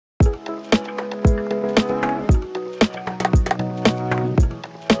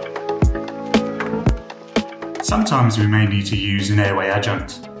Sometimes we may need to use an airway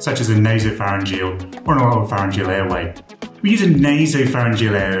adjunct, such as a nasopharyngeal or an oropharyngeal airway. We use a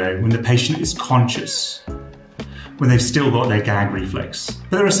nasopharyngeal airway when the patient is conscious, when they've still got their gag reflex.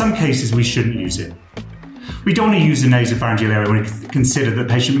 But there are some cases we shouldn't use it. We don't want to use a nasopharyngeal airway when we consider that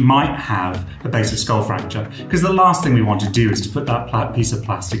the patient might have a base of skull fracture, because the last thing we want to do is to put that piece of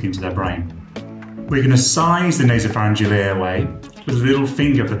plastic into their brain. We're going to size the nasopharyngeal airway with the little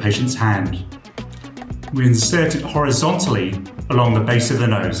finger of the patient's hand. We insert it horizontally along the base of the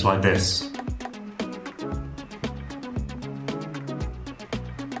nose like this.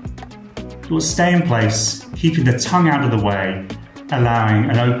 It will stay in place, keeping the tongue out of the way, allowing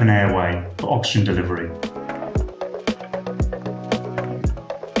an open airway for oxygen delivery.